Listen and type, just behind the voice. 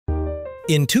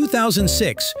In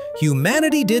 2006,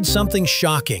 humanity did something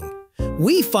shocking.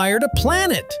 We fired a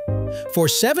planet! For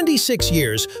 76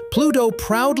 years, Pluto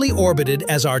proudly orbited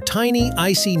as our tiny,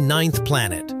 icy ninth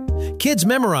planet. Kids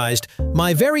memorized,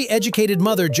 "My very educated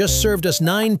mother just served us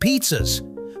 9 pizzas."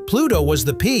 Pluto was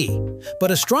the P, but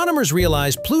astronomers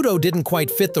realized Pluto didn't quite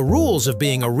fit the rules of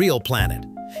being a real planet.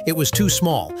 It was too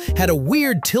small, had a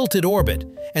weird tilted orbit,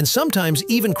 and sometimes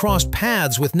even crossed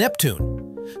paths with Neptune.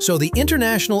 So the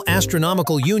International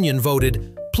Astronomical Union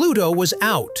voted Pluto was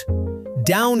out,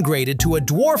 downgraded to a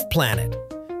dwarf planet.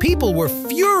 People were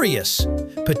furious.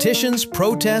 Petitions,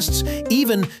 protests,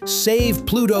 even Save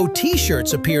Pluto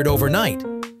t-shirts appeared overnight.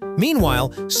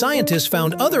 Meanwhile, scientists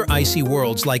found other icy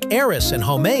worlds like Eris and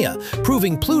Haumea,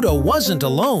 proving Pluto wasn't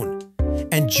alone.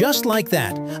 And just like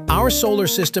that, our solar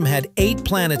system had 8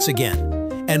 planets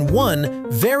again, and one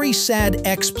very sad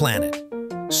X-planet.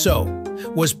 So,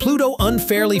 was Pluto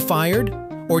unfairly fired,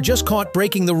 or just caught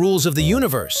breaking the rules of the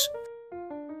universe?